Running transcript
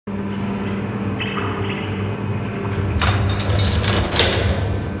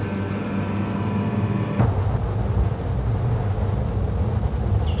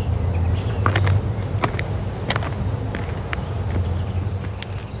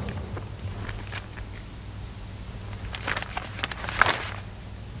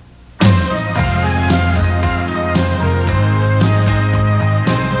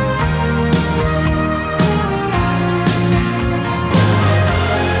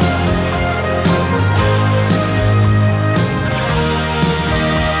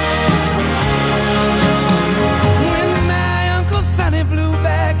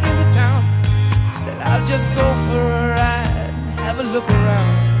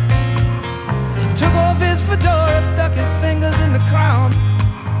a crown.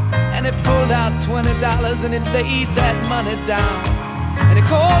 And he pulled out $20 and he laid that money down. And he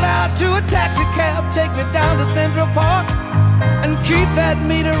called out to a taxi cab, take me down to Central Park, and keep that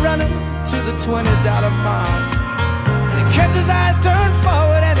meter running to the $20 mark. And he kept his eyes turned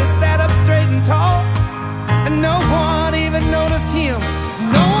forward and he sat up straight and tall. And no one even noticed him,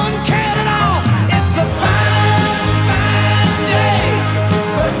 no one cared at all. It's a fine, fine day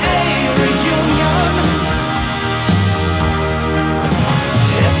for a reunion.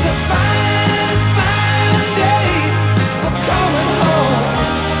 It's a fine, fine day for coming home.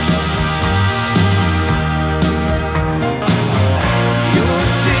 You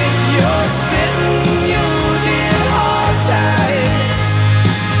did your sitting, you did hard time,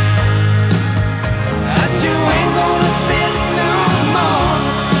 and you ain't gonna sit no more.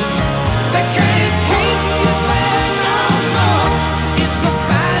 They can't keep you there no more. It's a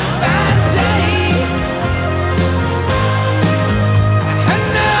fine, fine day, and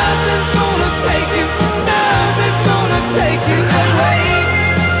nothing's gonna take you, nothing's gonna take you away.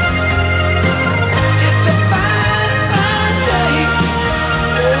 It's a fine, fine day.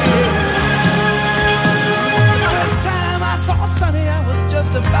 The first time I saw Sonny, I was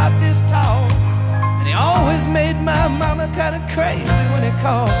just about this tall, and he always made my mama kinda crazy when he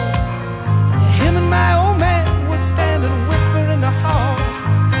called. Him and my old man would stand and whisper in the hall.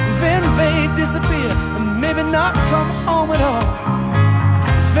 Then they'd disappear and maybe not come home at all.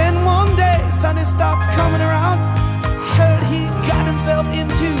 Then one day Sonny stopped coming around. Heard he got himself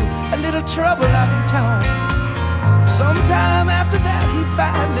into a little trouble out in town. Sometime after that he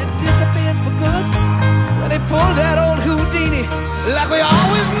finally disappeared for good. Well, they pulled that old Houdini like we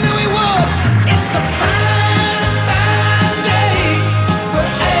always knew he would. It's a fine, fine day for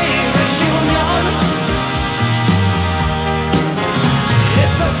a reunion.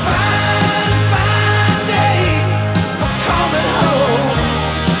 It's a fine, fine day for coming home.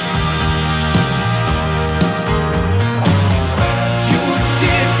 You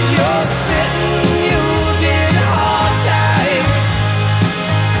did your sitting, you did hard time,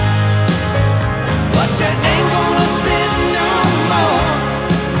 but you ain't gonna